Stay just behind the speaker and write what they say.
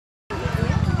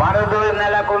বারোদল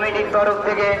মেলা কমিটির তরফ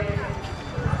থেকে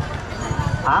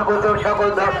আগত সকল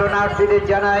দর্শনার্থীদের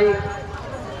জানাই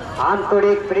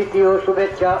আন্তরিক প্রীতি ও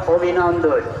শুভেচ্ছা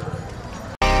অভিনন্দন।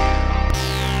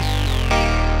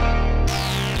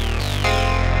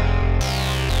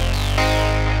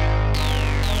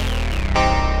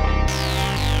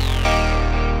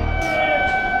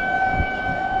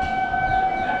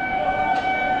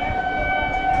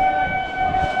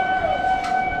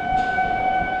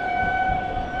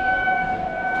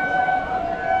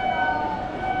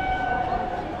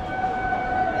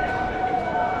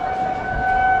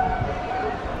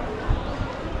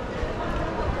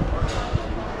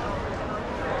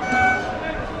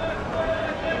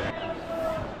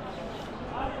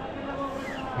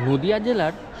 নদিয়া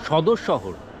জেলার সদর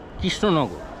শহর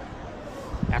কৃষ্ণনগর।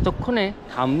 এতক্ষণে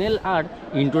থাম্বনেল আর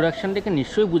ইন্ট্রোডাকশন থেকে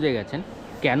নিশ্চয়ই বুঝে গেছেন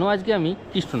কেন আজকে আমি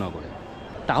কৃষ্ণনগরে।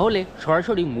 তাহলে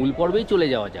সরাসরি মূল পর্বেই চলে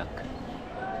যাওয়া যাক।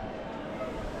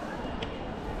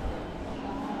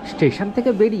 স্টেশন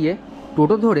থেকে বেরিয়ে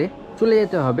টোটো ধরে চলে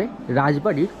যেতে হবে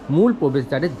রাজবাড়ির মূল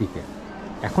প্রবেশদ্বারের দিকে।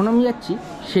 এখন আমি যাচ্ছি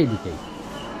সেই দিকেই।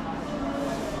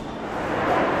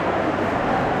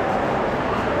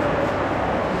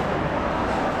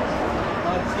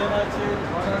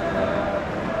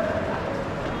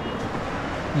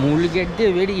 মূল গেট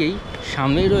দিয়ে বেরিয়েই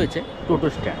সামনেই রয়েছে টোটো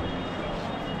স্ট্যান্ড।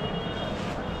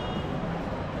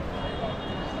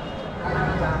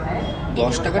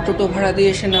 ৳10 টোটো ভাড়া দিয়ে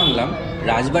এসে নামলাম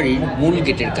রাজবাড়ির মূল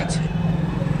গেটের কাছে।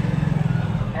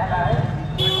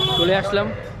 চলে আসলাম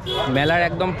মেলার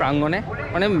একদম প্রাঙ্গণে,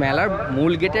 মানে মেলার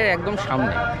মূল গেটের একদম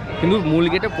সামনে। কিন্তু মূল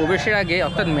গেটে প্রবেশের আগে,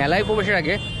 অর্থাৎ মেলায় প্রবেশের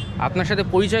আগে আপনার সাথে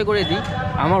পরিচয় করে দিই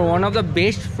আমার one of the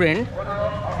best friend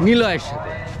নিলয়ের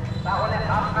সাথে।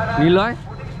 নিলয়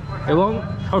এবং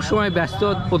সবসময় ব্যস্ত,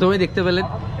 প্রথমেই দেখতে পেলেন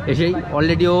এসেই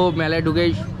অলরেডি ও মেলায়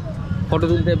ঢুকেই ফটো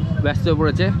তুলতে ব্যস্ত হয়ে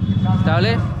পড়েছে।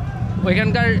 তাহলে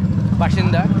ওইখানকার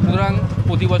বাসিন্দা, সুতরাং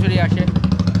প্রতি বছরই আসে,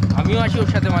 আমিও আসি ওর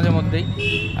সাথে মাঝে মধ্যেই।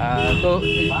 তো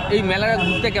এই মেলাটা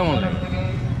ঘুরতে কেমন লাগে?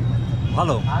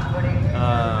 ভালো।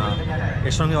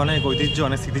 এর সঙ্গে অনেক ঐতিহ্য,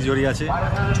 অনেক স্মৃতি জড়িয়ে আছে।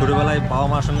 ছোটোবেলায় বাবা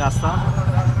মার সঙ্গে আসতাম,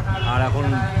 আর এখন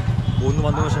বন্ধু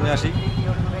বান্ধবের সঙ্গে আসি,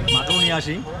 মাকেও নিয়ে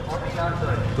আসি।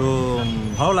 তো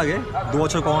ভালো লাগে। 2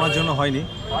 বছর করোনার জন্য হয়নি,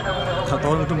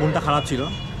 তখন একটু মনটা খারাপ ছিল।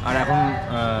 আর এখন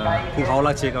খুব ভালো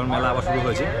লাগছে, কারণ মেলা আবার শুরু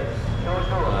হয়েছে।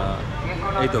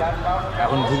 এই তো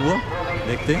এখন ঢুকবো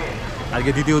দেখতে।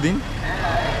 আজকে দ্বিতীয় দিন,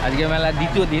 আজকে মেলার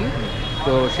দ্বিতীয় দিন।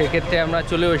 তো সেক্ষেত্রে আমরা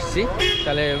চলে এসেছি।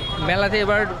 তাহলে মেলাতে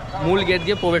এবার মূল গেট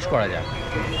দিয়ে প্রবেশ করা যায়।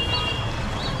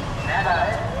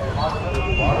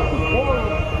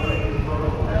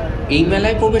 এই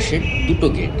মেলায় প্রবেশের 2টো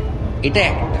গেট, এটা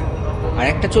একটা, আর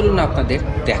একটা চলুন আপনাদের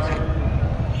দেখায়।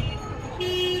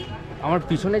 আমার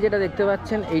পিছনে যেটা দেখতে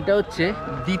পাচ্ছেন এইটা হচ্ছে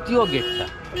দ্বিতীয় গেটটা।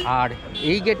 আর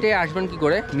এই গেটে আসবেন কি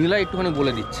করে নিলয় একটুখানি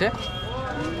বলে দিচ্ছে।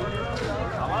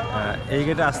 এই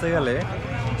গেটে আসতে গেলে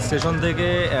স্টেশন থেকে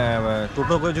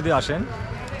টোটো করে যদি আসেন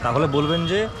তাহলে বলবেন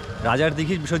যে রাজার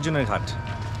দিঘির বিসর্জনের ঘাট,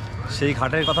 সেই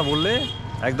ঘাটের কথা বললে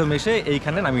একদম এসে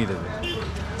এইখানে নামিয়ে দেবে।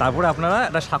 তারপরে আপনারা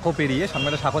একটা সাঁকো পেরিয়ে, সামনে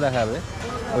একটা সাঁকো দেখা যাবে,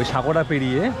 ওই সাঁকোটা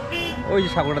পেরিয়ে, ওই যে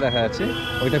সাঁকোটা দেখা যাচ্ছে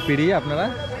ওইটা পেরিয়ে আপনারা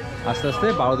আস্তে আস্তে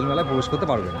বারোদল মেলায় প্রবেশ করতে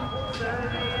পারবেন।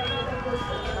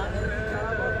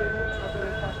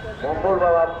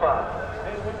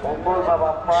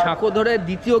 সাঁকো ধরে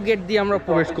দ্বিতীয় গেট দিয়ে আমরা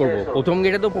প্রবেশ করব। প্রথম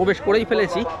গেটে তো প্রবেশ করেই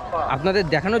ফেলেছি, আপনাদের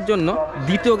দেখানোর জন্য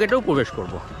দ্বিতীয় গেটেও প্রবেশ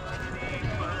করব।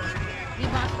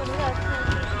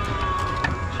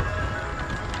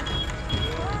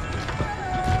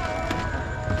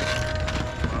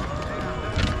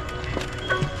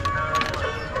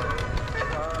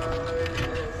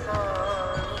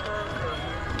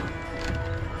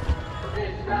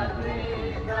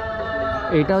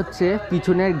 এটা হচ্ছে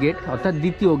পিছনের গেট, অর্থাৎ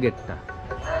দ্বিতীয় গেটটা।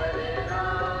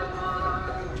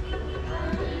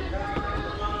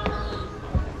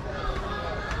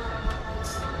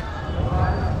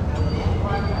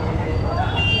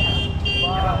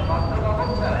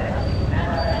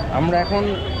 আমরা এখন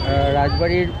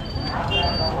রাজবাড়ির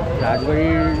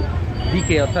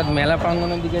দিকে, অর্থাৎ মেলা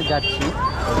প্রাঙ্গণের দিকে যাচ্ছি।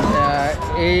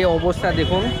 এই অবস্থা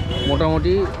দেখুন,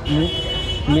 মোটামুটি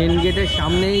মেন গেটের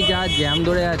সামনেই যা জ্যাম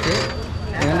ধরে আছে,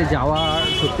 এখানে যাওয়া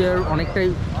সত্যি অনেকটাই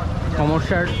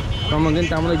সমস্যার সম্মুখীন।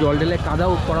 তার মধ্যে জল ঢেলে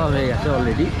কাদাও করা হয়ে গেছে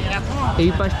অলরেডি।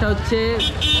 এই পাশটা হচ্ছে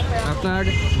আপনার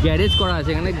গ্যারেজ করা আছে,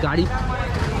 এখানে গাড়ি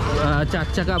 4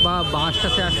 চাকা বা বাস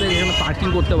টাসে আসলে এখানে পার্কিং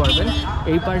করতে পারবেন।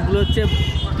 এই পাশগুলো হচ্ছে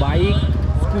বাইক,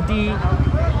 স্কুটি,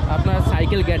 আপনার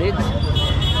সাইকেল গ্যারেজ,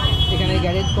 এখানে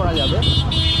গ্যারেজ করা যাবে।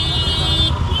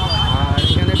 আর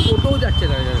এখানে টোটোও যাচ্ছে,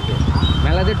 তাদেরকে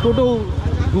মেলাতে টোটোও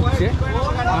ঢুকছে।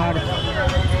 আর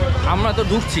আমরা তো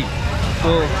ঢুকছি,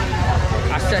 তো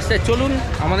আস্তে আস্তে আস্তে চলুন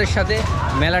আমাদের সাথে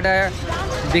মেলাটা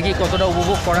দেখি কতটা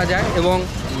উপভোগ করা যায় এবং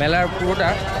মেলার পুরোটা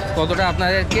কতটা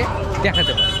আপনাদেরকে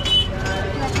দেখাতে পারি।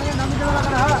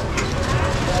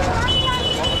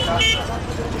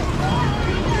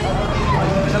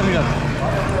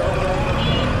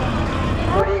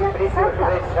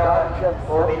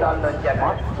 অভিনন্দন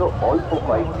জানাই অল্প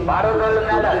কয়েকটি বারোদল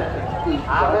মেলা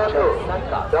আগত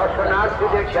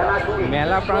দর্শনার্থীদের জানাচ্ছি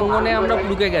মেলা প্রাঙ্গণে আমরা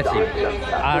ঢুকে গেছি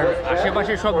আর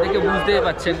আশেপাশে সব দেখে বুঝতেই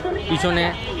পাচ্ছেন পিছনে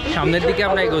সামনের দিকে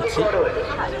আমরা এগোচ্ছি।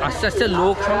 আস্তে আস্তে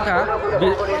লোক সংখ্যা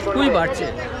খুবই বাড়ছে,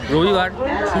 রবিবার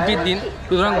ছুটির দিন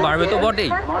সুতরাং বাড়বে তো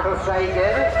বটেই।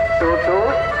 মোটরসাইকেল, টোটো,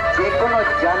 যে কোনো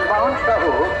যানবাহন সহ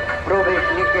প্রবেশ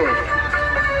নিষেধ।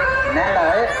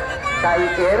 মেলায়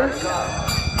সাইকেল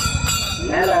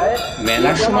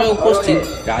মেলার সময় উপস্থিত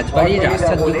রাজবাড়ির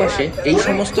রাস্তার দুপাশে এই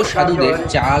সমস্ত সাধুদের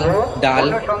চাল, ডাল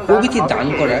প্রভৃতি দান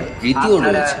করার রীতিও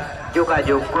রয়েছে।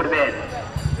 যোগাযোগ করবেন।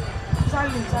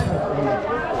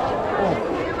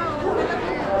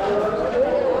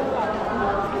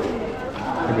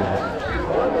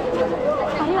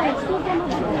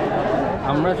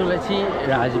 আমরা চলেছি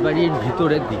রাজবাড়ির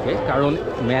ভিতরের দিকে, কারণ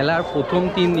মেলার প্রথম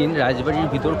 3 দিন রাজবাড়ির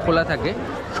ভিতর খোলা থাকে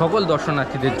সকল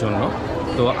দর্শনার্থীদের জন্য।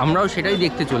 তো আমরাও সেটাই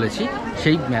দেখতে চলেছি,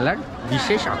 সেই মেলার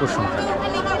বিশেষ আকর্ষণ থাকে।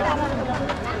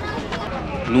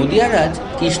 নদিয়ার রাজ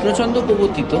কৃষ্ণচন্দ্র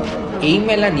প্রবর্তিত এই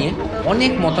মেলা নিয়ে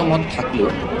অনেক মতামত থাকলেও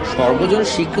সর্বজন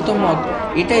স্বীকৃত মত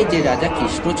এটাই যে রাজা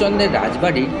কৃষ্ণচন্দ্রের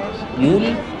রাজবাড়ির মূল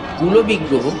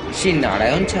কুলবিগ্রহ শ্রী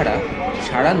নারায়ণ ছাড়া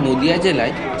সারা নদিয়া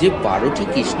জেলায় যে 12টি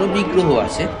কৃষ্ণ বিগ্রহ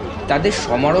আছে তাদের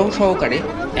সমারোহ সহকারে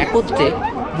একত্রে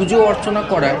পুজো অর্চনা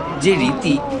করার যে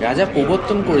রীতি রাজা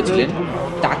প্রবর্তন করেছিলেন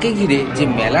তাকে ঘিরে যে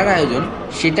মেলার আয়োজন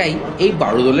সেটাই এই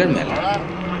বারোদলের মেলা।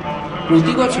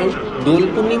 প্রতি বছর দোল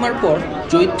পূর্ণিমার পর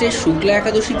চৈত্রের শুক্লা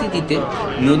একাদশী তিথিতে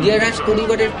নদিয়া রাজ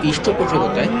পরিবারের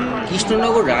পৃষ্ঠপোষকতায়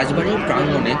কৃষ্ণনগর রাজবাড়ির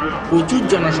প্রাঙ্গণে প্রচুর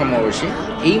জনসমাবেশে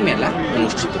এই মেলা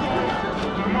অনুষ্ঠিত হয়।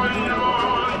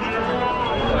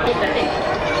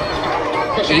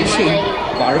 এই সেই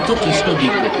 12টি কৃষ্ণ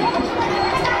বিগ্রহ।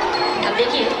 अब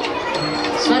देखिए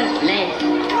स्वर, लय,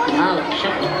 भाव,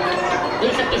 शब्द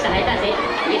इन सब की सहायता से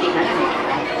ये दिखाना है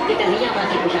कि कन्हैया माँ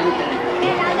की खुशामद कर रहे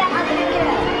हैं।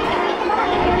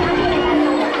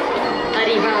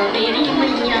 अरे वाह मेरी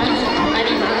मैया,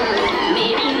 अरे वाह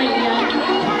मेरी मैया,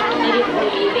 अरे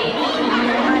भोली मेरी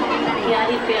मैया,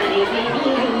 प्यारी प्यारी मेरी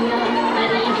मैया,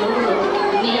 अरे हो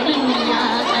मेरी मैया,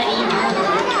 अरे वाह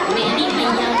मेरी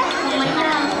मैया,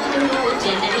 मैया तू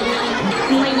जननी,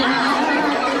 मैया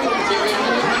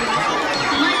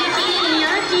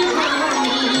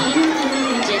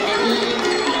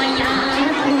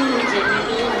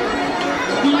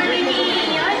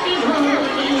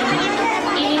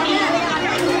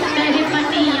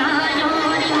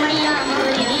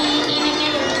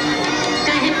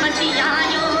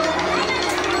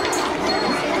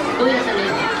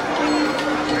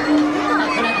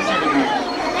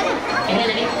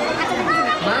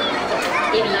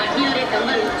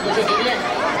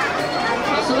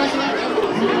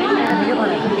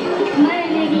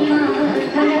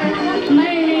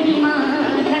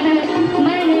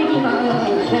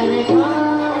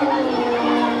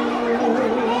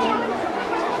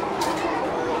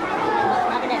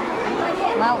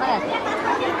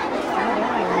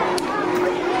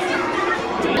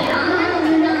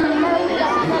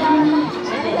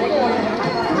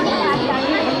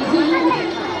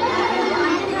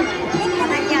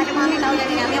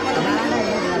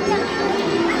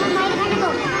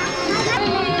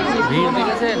ভিড়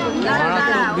দেখেছেন,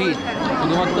 মারাত্মক ভিড়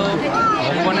শুধুমাত্র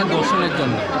ভগবানের দর্শনের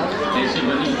জন্য।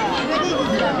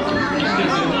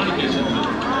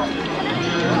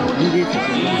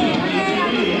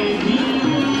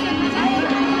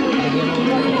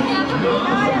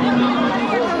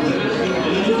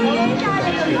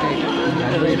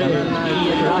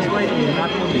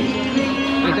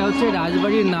 এটা হচ্ছে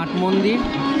রাজবাড়ির নাট মন্দির,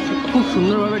 খুব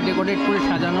সুন্দরভাবে ডেকোরেট করে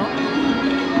সাজানো,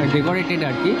 ডেকোরেটেড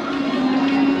আর কি।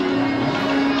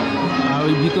 আর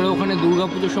ওই ভিতরে ওখানে দুর্গা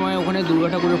পুজোর সময় ওখানে দুর্গা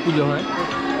ঠাকুরের পুজো হয়।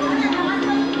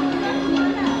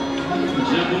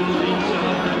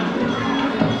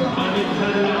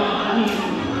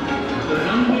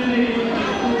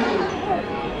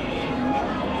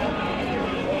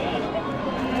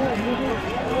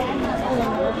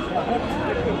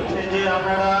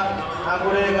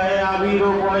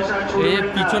 এই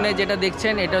পিছনে যেটা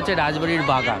দেখছেন এটা হচ্ছে রাজবাড়ির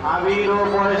বাগান। আবির ও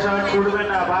পয়সা ছুটবেন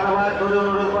না, বারবার ধরে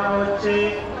অনুরোধ করা হচ্ছে,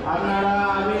 আপনারা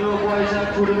আবির ও পয়সা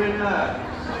ছুটবেন না।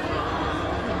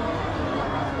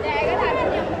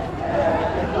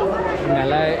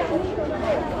 মেলায়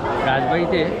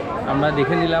রাজবাড়িতে আমরা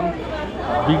দেখে নিলাম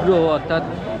বিগ্রহ, অর্থাৎ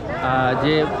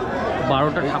যে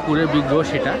 12টা ঠাকুরের বিগ্রহ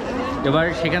সেটা। এবার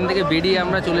সেখান থেকে বেরিয়ে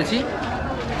আমরা চলেছি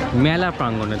মেলা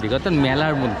প্রাঙ্গণের দিকে, অর্থাৎ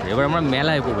মেলার মধ্যে। এবার আমরা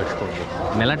মেলায় প্রবেশ করব,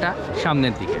 মেলাটা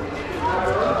সামনের দিকে।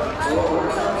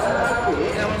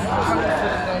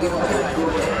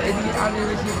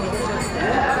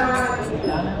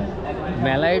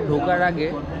 মেলায় ঢোকার আগে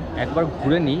একবার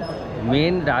ঘুরে নিই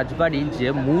মেন রাজবাড়ির যে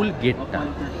মূল গেটটা।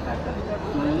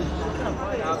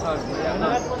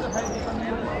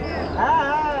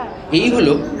 এই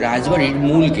হলো রাজবাড়ির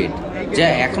মূল গেট, যা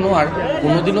এখনো আর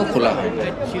কোনোদিনও খোলা হয় না।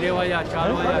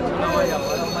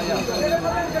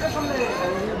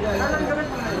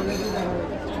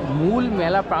 মূল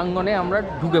মেলা প্রাঙ্গণে আমরা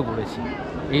ঢুকে পড়েছি।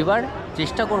 এবার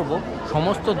চেষ্টা করব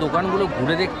সমস্ত দোকানগুলো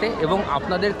ঘুরে দেখতে এবং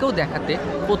আপনাদেরকেও দেখাতে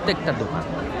প্রত্যেকটা দোকান।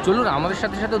 চলুন আমাদের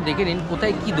সাথে সাথেও দেখে নিন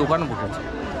কোথায় কি দোকান বসেছে।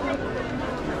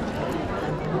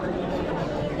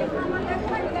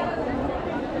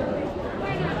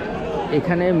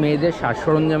 এখানে মেয়েদের সাজ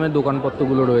সরঞ্জামের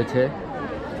দোকানপত্রগুলো রয়েছে।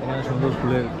 এখানে সুন্দর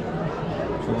ফুলের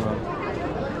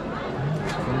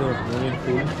সুন্দর রঙিন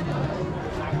ফুল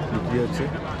বিক্রি হচ্ছে।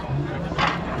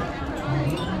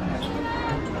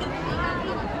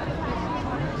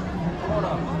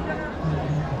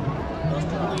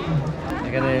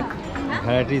 এখানে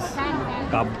ভ্যারাইটিস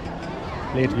কাপ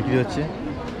প্লেট বিক্রি হচ্ছে।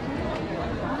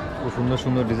 খুব সুন্দর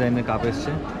সুন্দর ডিজাইনের কাপ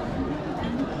এসছে।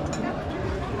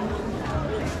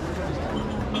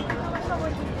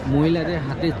 মহিলাদের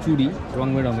হাতের চুড়ি রং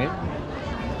বেরঙের।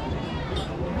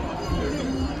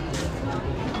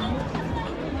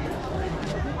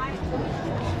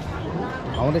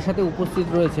 আমাদের সাথে উপস্থিত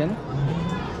রয়েছেন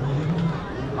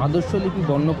আদর্শলিপি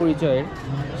বর্ণ পরিচয়ের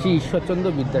শ্রী ঈশ্বরচন্দ্র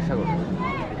বিদ্যাসাগর।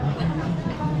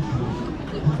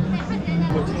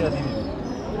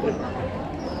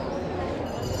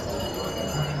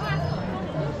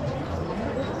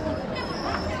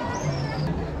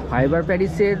 ফাইবার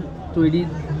প্যারিসের তৈরি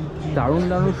দারুণ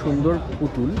দারুণ সুন্দর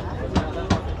পুতুল।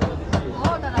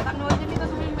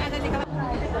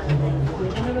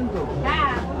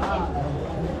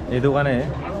 এই দোকানে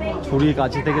ছুরি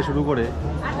কাঁচি থেকে শুরু করে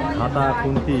হাতা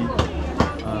খুন্তি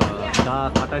দা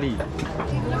কাটারি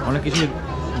অনেক কিছু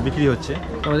বিক্রি হচ্ছে।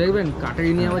 তবে দেখবেন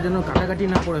কাটারি নিয়ে আবার যেন কাটাকাটি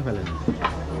না করে ফেলেন।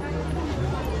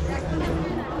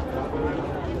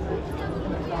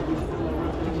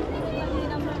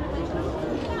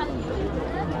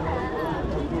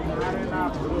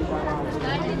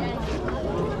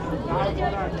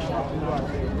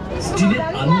 স্টিলের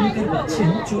আলুমিনিয়াম পাচ্ছেন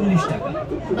 40 টাকা।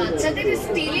 বাচ্চাদের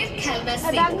স্টিলের খেলনা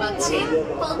সেট পাচ্ছেন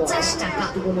 50 টাকা।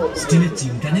 স্টিলের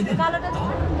চিমটা নেবেন?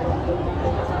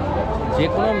 যে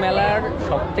কোনো মেলার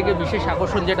সব থেকে বিশেষ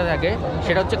আকর্ষণ যেটা থাকে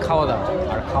সেটা হচ্ছে খাওয়া দাওয়া।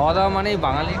 আর খাওয়া দাওয়া মানেই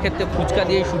বাঙালির ক্ষেত্রে ফুচকা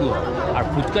দিয়েই শুরু হয়। আর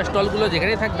ফুচকা স্টলগুলো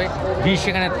যেখানে থাকবে ভিড়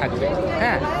সেখানে থাকবে।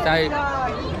 হ্যাঁ, তাই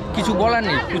কিছু বলার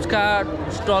নেই। ফুচকা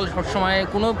স্টল সবসময়,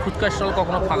 কোনো ফুচকা স্টল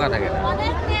কখনো ফাঁকা থাকে না।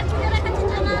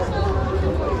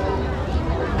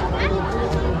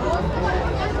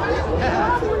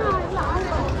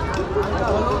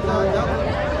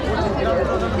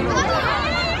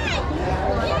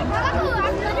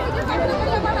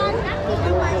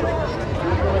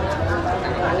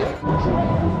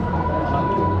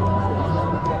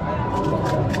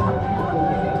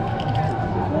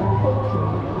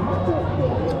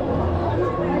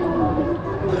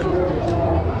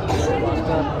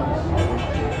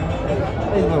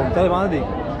 তাই বাঁধা দিই।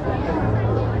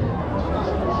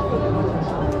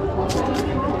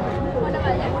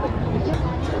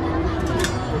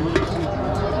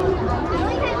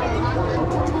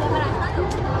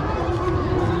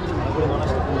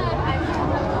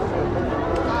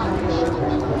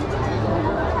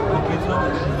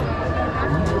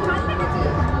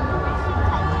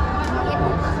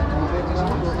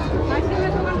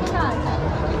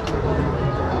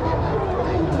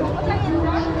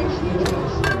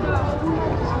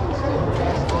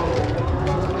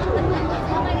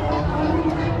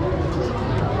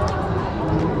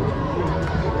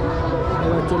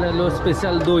 চলে এলো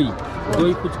স্পেশাল দই,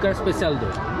 দই ফুচকার স্পেশাল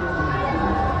দই।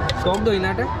 টক দই না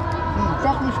এটা?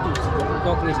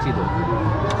 টক মিষ্টি দই।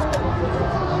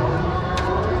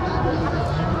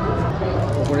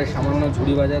 উপরে সামান্য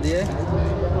ঝুড়ি ভাজা দিয়ে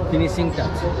ফিনিশিং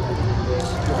টাচ।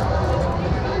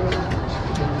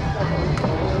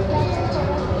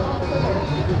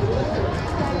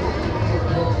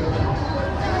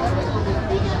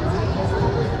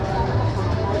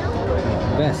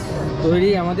 ব্যাস তৈরি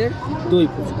আমাদের দই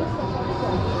ফুচকা।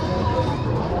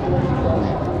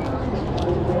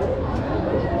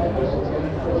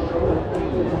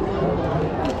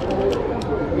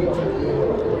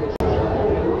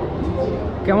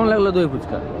 কেমন লাগলো দই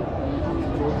ফুচকা?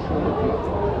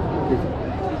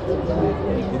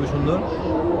 খুবই সুন্দর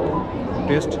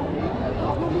টেস্ট।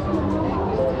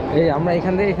 এই আমরা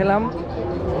এখান থেকে খেলাম,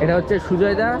 এটা হচ্ছে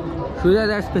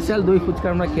সুজয়দার স্পেশাল দই ফুচকা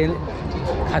আমরা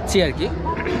খাচ্ছি আর কি।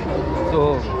 তো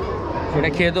সেটা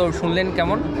খেয়ে তো শুনলেন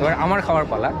কেমন, এবার আমার খাওয়ার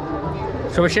পালা।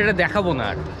 সবাই সেটা দেখাবো না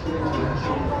আর।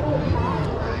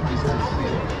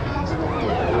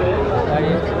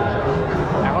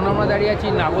 এখন আমরা দাঁড়িয়ে আছি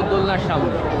নাগরদোলনার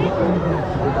সামনে।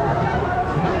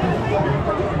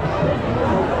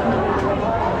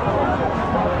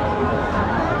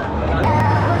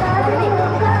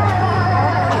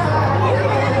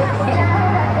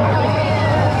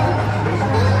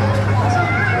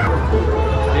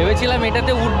 ভেবেছিলাম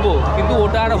এটাতে উঠবো, কিন্তু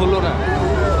ওটা আর হলো না।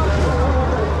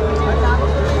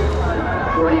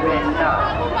 করিবেন না,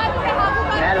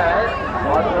 মেলায়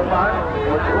মদ্যপান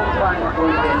ও ধূমপান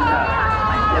করবেন না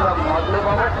এবং মদ্যপ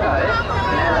অবস্থায়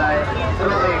মেলায়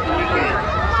প্রবেশ নিষেধ।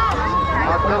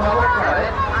 মদ্যপ অবস্থায়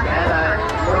মেলায়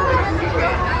প্রবেশ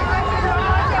নিষেধ।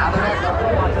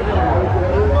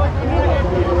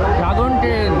 ড্রাগন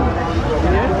ট্রেন,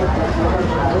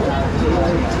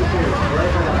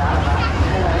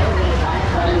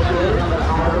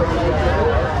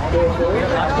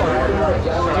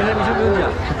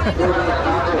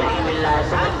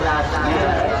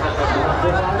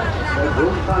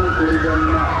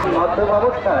 মদ্যপ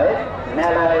অবস্থায়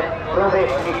মেলায়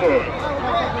প্রবেশ নিষেধ।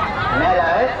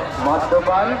 মেলায়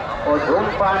মদ্যপান ও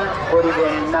ধূমপান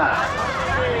করিবেন না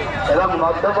এবং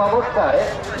মদ্যপ অবস্থায়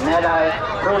মেলায়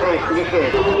প্রবেশ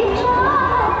নিষেধ।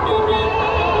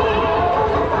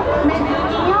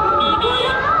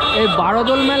 এই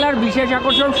বারোদোল মেলার বিশেষ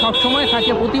আকর্ষণ সবসময়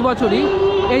থাকে প্রতি বছরই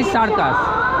এই সার্কাস।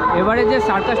 এবারে যে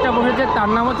সার্কাসটা বসেছে তার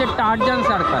নাম হচ্ছে টারজান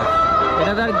সার্কাস।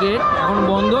 এটা তার গেট এখন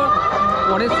বন্ধ,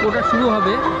 পরে শোটা শুরু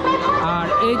হবে। আর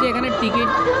এই যে এখানে টিকিট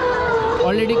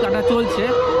অলরেডি কাটা চলছে,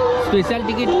 স্পেশাল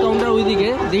টিকিট কাউন্টার ওইদিকে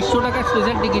 150 টাকা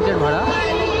স্পেশাল টিকিটের ভাড়া।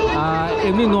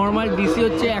 এমনি নর্মাল ডিসি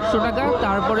হচ্ছে 100 টাকা,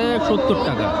 তারপরে 70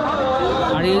 টাকা।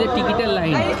 আর এই যে টিকিটের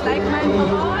লাইন,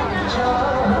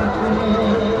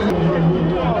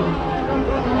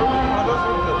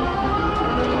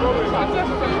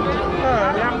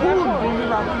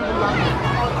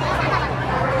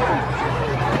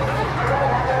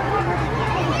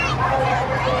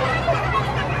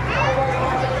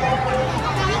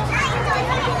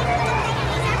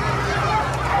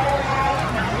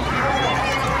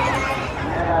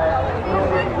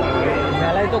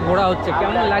 মেলায় তো ঘোরা হচ্ছে।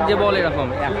 কেমন লাগছে বল? এরকম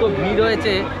এত ভিড়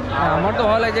হয়েছে, আমার তো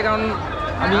ভালো লাগছে, কারণ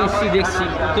আমি এসছি দেখছি।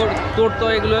 তোর তো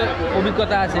এগুলো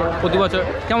অভিজ্ঞতা আছে প্রতি বছর,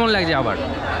 কেমন লাগছে? আবার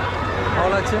ভালো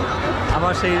লাগছে,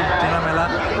 আবার সেই চেনা মেলা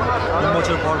 2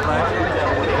 বছর পর প্রায়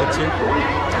হচ্ছে,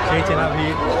 সেই চেনা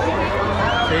ভিড়,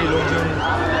 সেই লোকজন।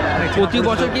 প্রতি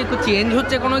বছর কি একটু চেঞ্জ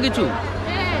হচ্ছে কোনো কিছু?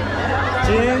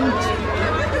 চেঞ্জ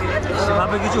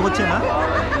সেভাবে কিছু হচ্ছে না।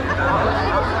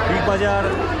 বিগ বাজার,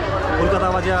 কলকাতা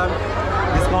বাজার,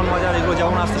 ডিসকাউন্ট বাজার এগুলো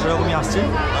যেমন আসছে সেরকমই আসছে।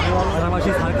 পাশাপাশি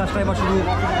সার্কাসটা এবার শুধু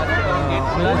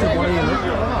অনেক বছর পরেই এলো।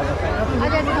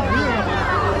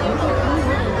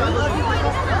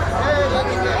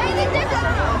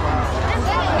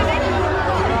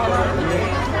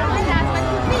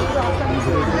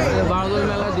 বারোদোল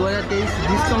মেলা 2023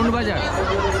 ডিসকাউন্ট বাজার।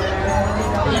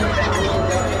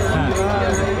 হ্যাঁ,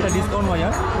 এটা ডিসকাউন্ট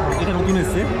বাজার, এটা নতুন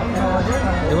এসছে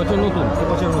এবছর নতুন।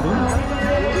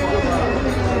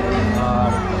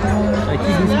 আর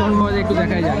কি ডিসকাউন্ট পাওয়া যায় একটু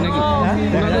দেখাই যাক নাকি?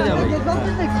 কোথাতে যাবে?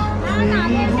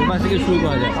 এবার থেকে শুরু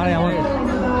করা যায়। আরে আমার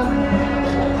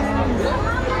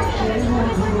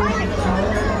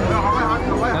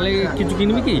তাহলে কিছু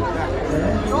কিনবি কি?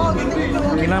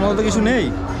 কেনার মতো কিছু নেই,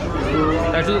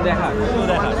 তাই শুধু দেখা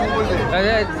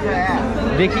তাহলে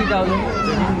দেখি। তাহলে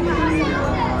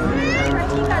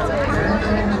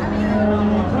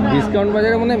ডিসকাউন্ট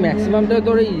বাজারে মনে হয় ম্যাক্সিমামটা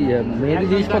তোর এই মেয়েদের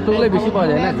জিনিসপত্রগুলো বেশি পাওয়া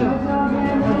যায় না?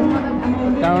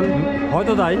 কারণ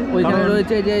হয়তো তাই। ওইখানে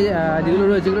রয়েছে যে যেগুলো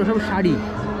রয়েছে এগুলো সব শাড়ি,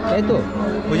 তাই তো?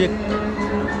 ওই যে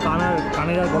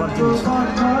কানের আর গলার জিনিস।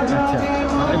 আচ্ছা,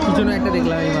 পিছনে একটা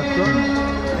দেখলাম এই মাত্র।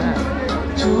 হ্যাঁ,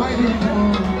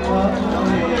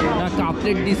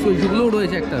 কাপলেট ডিশ সেগুলোও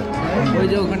রয়েছে একটা, ওই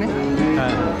যে ওখানে।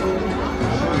 হ্যাঁ,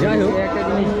 যাই হোক, একটা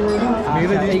জিনিস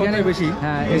মেয়েদের এইখানে জিনিসপত্র বেশি।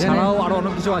 হ্যাঁ, এছাড়াও আরও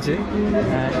অনেক কিছু আছে।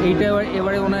 হ্যাঁ, এইটা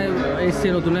এবারে ওনার এসছে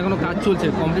নতুন, এখনো কাজ চলছে,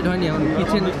 কমপ্লিট হয়নি এখন।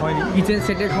 কিচেন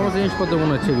সেটের সমস্ত জিনিসপত্র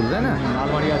মনে হচ্ছে এগুলো, তাই না?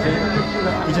 আলমারি আছে,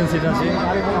 কিচেন সেট আছে,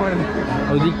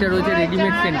 ওই দিকটা রয়েছে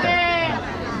রেডিমেড সেন্টার।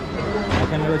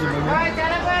 এখানে রয়েছে মোমো।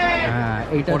 হ্যাঁ,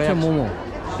 এইটা হচ্ছে মোমো।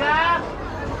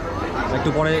 একটু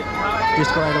পরে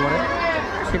টেস্ট করা যেতে পারে,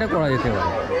 সেটা করা যেতে পারে।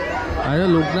 আর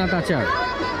লোকনাথ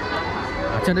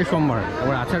আচারের সম্ভার।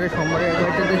 আবার আচারের সম্ভারে একবার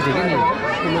দেখে নিই।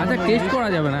 আচ্ছা টেস্ট করা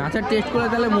যাবে না? আচ্ছা টেস্ট করে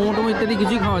তাহলে মোমো টোমো ইত্যাদি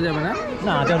কিছুই খাওয়া যাবে না?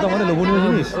 না, আচার তো আমাদের লোভনীয়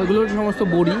জিনিস। ওইগুলোর সমস্ত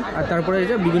বড়ি আর তারপরে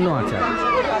এটা বিভিন্ন আচার।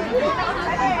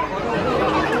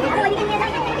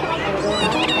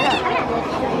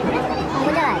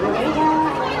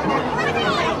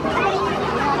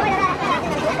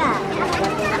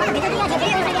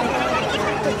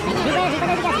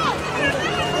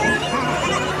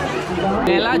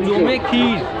 মেলা জমে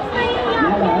ক্ষীর,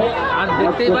 আর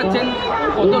দেখতেই পাচ্ছেন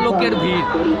কত লোকের ভিড়।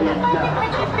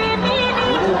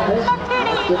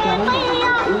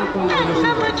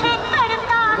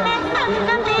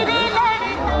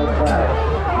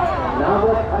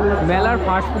 মেলার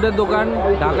ফাস্টফুডের দোকান,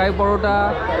 ঢাকাই পরোটা,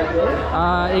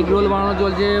 এগ রোল বানানো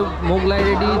চলছে, মোগলাই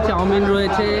রেডি, চাউমিন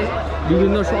রয়েছে,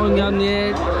 বিভিন্ন সরঞ্জাম নিয়ে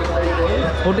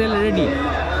হোটেল রেডি।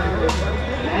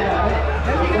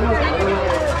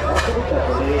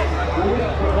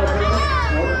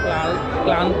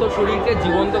 ক্লান্ত শরীরকে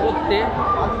জীবন্ত করতে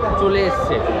চলে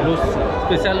এসছে লস্যি,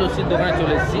 স্পেশাল লস্যির দোকানে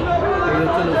চলে এসেছি। এই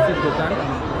হচ্ছে লস্যির দোকান।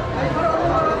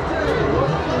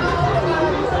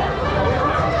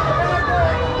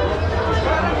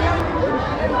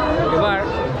 এবার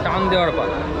টান দেওয়ার পর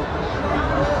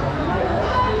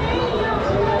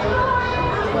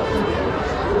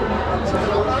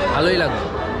ভালোই লাগবে।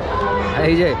 আর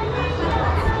এই যে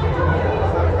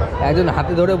একজন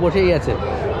হাতে ধরে বসেই আছে।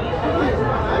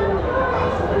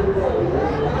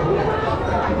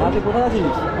 কোথায়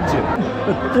আছিস?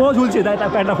 তো ঝুলছে, তাই তার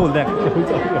প্যান্টটা ফুল দেখ।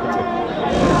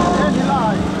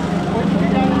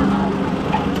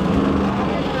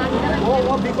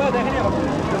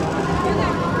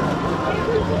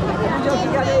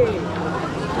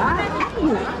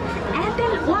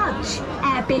 Apple watch,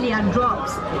 Apple air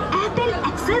drops, Apple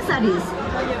accessories.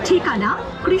 ঠিকানা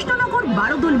কৃষ্ণনগর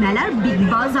বারোদোল মেলার বিগ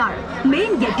বাজার,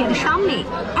 মেইন গেটের সামনে,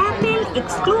 অ্যাপেল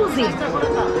এক্সক্লুসিভ।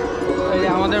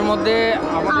 আমাদের মধ্যে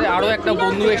আমাদের আরো একটা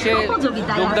বন্ধু এসে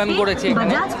যোগদান করেছে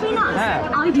এখানে। হ্যাঁ,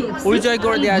 পরিচয়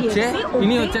করে দেওয়া হচ্ছে।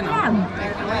 ইনি হচ্ছেন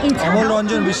অমল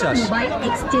রঞ্জন বিশ্বাস। মোবাইল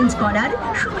এক্সচেঞ্জ করার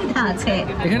সুবিধা আছে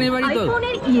এখানে বাড়ি তো।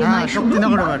 হ্যাঁ,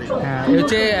 শক্তিনগরের বাড়ি। হ্যাঁ, এই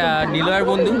হচ্ছে নিলয়ের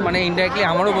বন্ধু, মানে ইনডাইরেক্টলি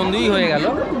আমারও বন্ধুই হয়ে গেল।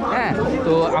 হ্যাঁ,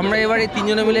 তো আমরা এবারে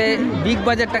তিনজনে মিলে বিগ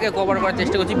বাজারটাকে কভার করার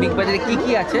চেষ্টা করছি। বিগ বাজারে কি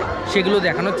কি আছে সেগুলো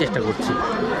দেখানোর চেষ্টা করছি।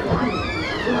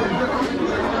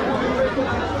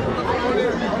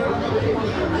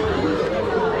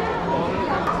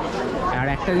 আর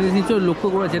একটা জিনিস নিশ্চয় লক্ষ্য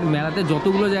করেছেন, মেলাতে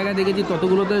যতগুলো জায়গা দেখেছি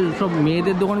ততগুলোতে সব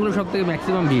মেয়েদের দোকানগুলো সব থেকে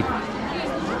ম্যাক্সিমাম ভিড়।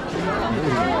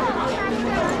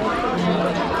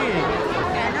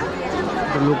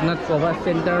 লোকনাথ কভার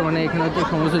সেন্টার, মানে এখানে হচ্ছে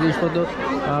সমস্ত জিনিসপত্র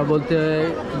বলতে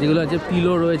যেগুলো আছে,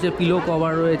 পিলো রয়েছে, পিলো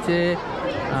কভার রয়েছে,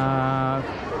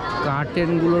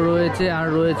 কার্টেনগুলো রয়েছে, আর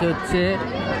রয়েছে হচ্ছে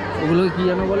ওগুলো কী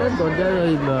যেন বলে দরজার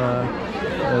ওই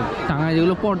টাঙায়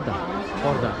যেগুলো পর্দা,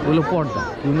 এগুলো পর্দা,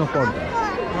 বিভিন্ন পর্দা।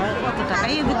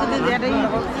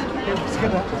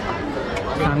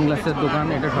 সানগ্লাসের দোকান,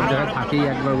 এটা সব জায়গায় থাকেই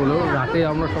একবারগুলো। রাতে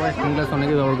আমরা সবাই সানগ্লাস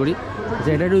অনেকে ব্যবহার করি।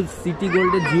 এটা একটু সিটি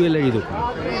গোল্ডের জুয়েলারি দোকান।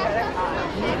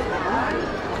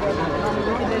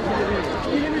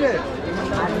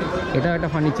 এটা একটা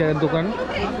ফার্নিচারের দোকান,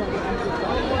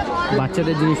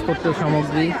 বাচ্চাদের জিনিসপত্রের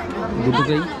সামগ্রী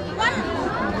দুটোতেই।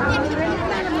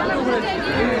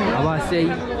 আবার সেই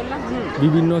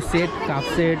বিভিন্ন set, cup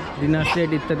set, dinner set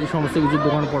ইত্যাদি সমস্ত কিছুর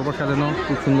দোকান পরপর সাজানো,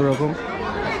 খুব সুন্দর রকম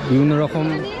বিভিন্ন রকম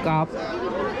কাপ।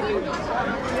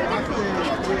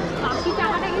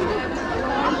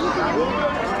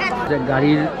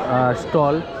 গাড়ির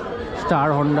স্টল, স্টার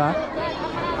হন্ডা।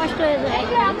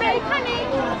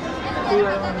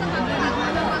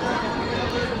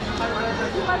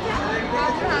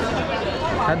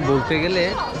 আর বলতে গেলে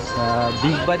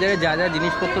বিগ বাজারে যা যা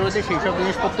জিনিসপত্র রয়েছে সেই সব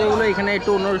জিনিসপত্রগুলো এখানে একটু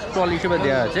অন্য স্টল হিসেবে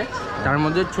দেওয়া আছে। তার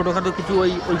মধ্যে ছোটোখাটো কিছু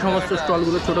ওই সমস্ত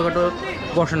স্টলগুলো ছোটোখাটো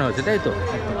বসানো হয়েছে, তাই তো?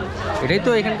 এটাই তো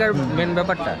এখানকার মেন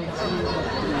ব্যাপারটা।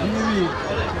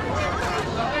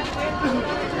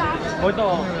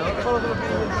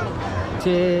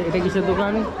 এটা কিসের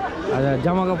দোকান?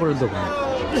 জামা কাপড়ের দোকান।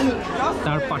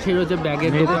 তার পাশেই রয়েছে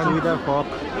ব্যাগের দোকান,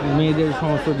 মেয়েদের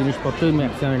সমস্ত জিনিসপত্রই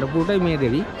ম্যাক্সিমাম, এটা পুরোটাই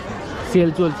মেয়েদেরই। সেল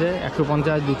চলছে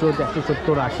 150, 200,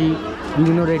 170, 80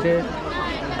 বিভিন্ন রেটে।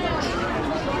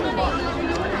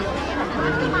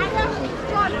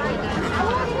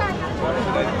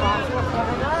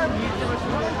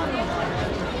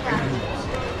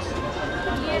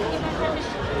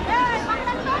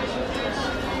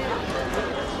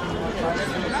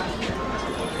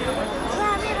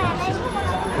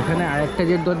 এখানে আরেকটা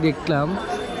যে দেখলাম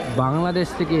বাংলাদেশ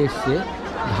থেকে এসছে,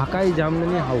 ঢাকাই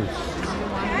জামদানি হাউস,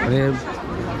 মানে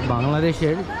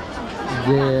বাংলাদেশের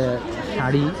যে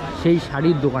শাড়ি, সেই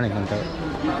শাড়ির দোকান এখানটায়।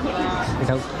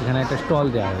 এখানে একটা স্টল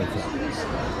দেওয়া হয়েছে।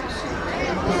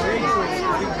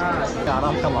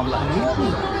 আরামটা মামলা।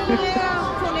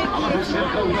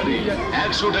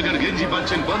 100 টাকার গেঞ্জি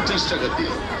পাচ্ছেন 50 টাকা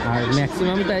দিয়ে। আর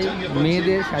ম্যাক্সিমামটাই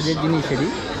মেয়েদের সাজের জিনিসেরই।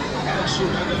 100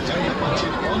 টাকার জামা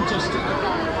পাচ্ছেন 50 টাকা।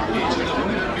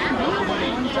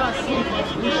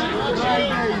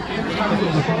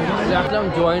 দেখলাম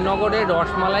জয়নগরের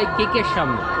রসমালাই কেকের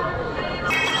সামনে।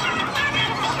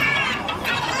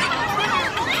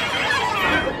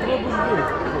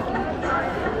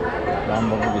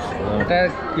 এটা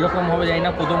কীরকম হবে জানি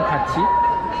না, প্রথম খাচ্ছি,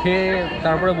 খেয়ে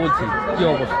তারপরে বলছি কী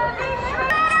অবস্থা।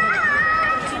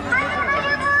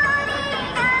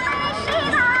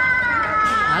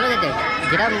 ভালো খেতে,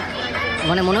 যেটা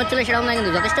মানে মনে হচ্ছিলো সেরকম না,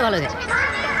 কিন্তু যথেষ্ট ভালো খেতে।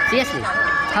 সিরিয়াসলি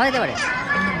খাওয়া যেতে পারে।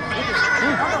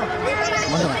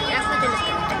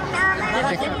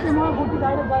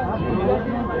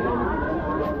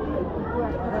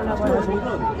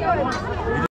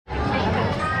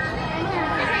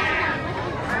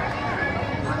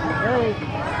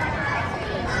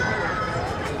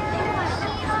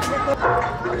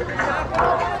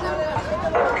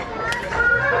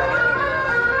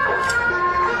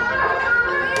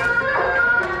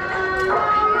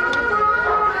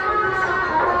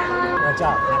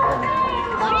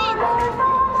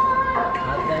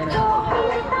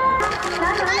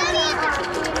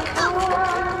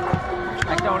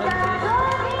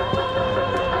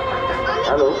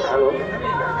 হ্যালো হ্যালো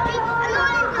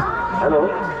হ্যালো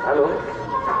হ্যালো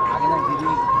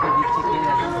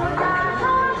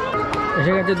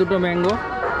এসে গেছে দুটো ম্যাঙ্গো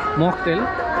মকটেল।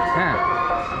 হ্যাঁ,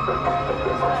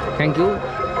 থ্যাংক ইউ।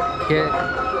 খেয়ে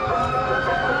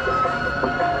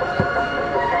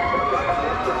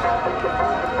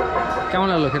কেমন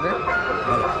লাগলো খেতে?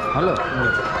 ভালো।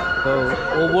 তো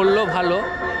ও বললো ভালো,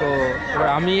 তো এবার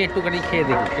আমি একটুখানি খেয়ে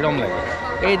দেখি কিরম লাগে।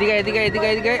 এইদিকে এদিকে এদিকে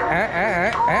এদিকে, হ্যাঁ হ্যাঁ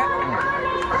হ্যাঁ হ্যাঁ।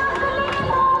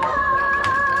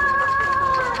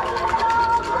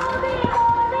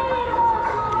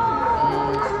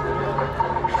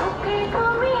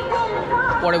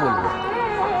 পরে বলবো।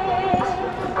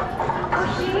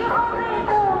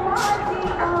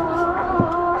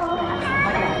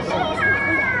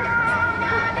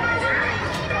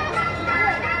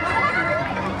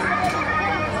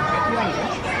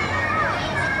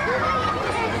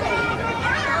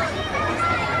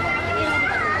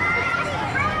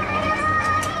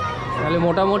 তাহলে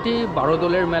মোটামুটি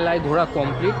বারোদোলের মেলায় ঘোরা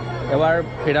কমপ্লিট, এবার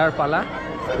ফেরার পালা।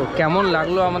 তো কেমন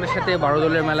লাগলো আমাদের সাথে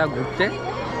বারোদোলের মেলা ঘুরতে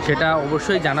সেটা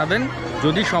অবশ্যই জানাবেন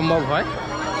যদি সম্ভব হয়,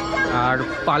 আর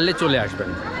পারলে চলে আসবেন।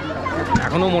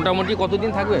 এখনও মোটামুটি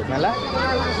কতদিন থাকবে মেলা?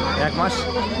 1 মাস।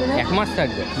 1 মাস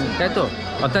থাকবে, তাই তো?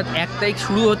 অর্থাৎ 1 তারিখ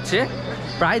শুরু হচ্ছে,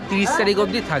 প্রায় 30 তারিখ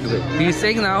অবধি থাকবে। 30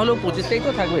 তারিখ না হলেও 25 তারিখ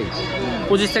তো থাকবেই,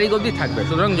 25 তারিখ অবধি থাকবে।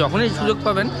 সুতরাং যখনই সুযোগ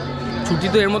পাবেন, ছুটি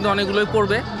তো এর মধ্যে অনেকগুলোই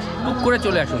পড়বে, টুক করে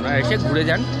চলে আসুন আর এসে ঘুরে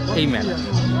যান এই মেলা।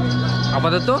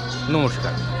 আপাতত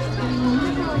নমস্কার।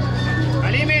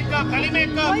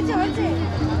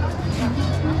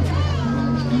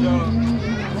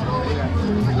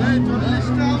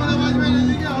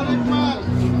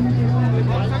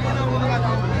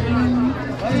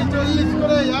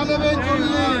 করে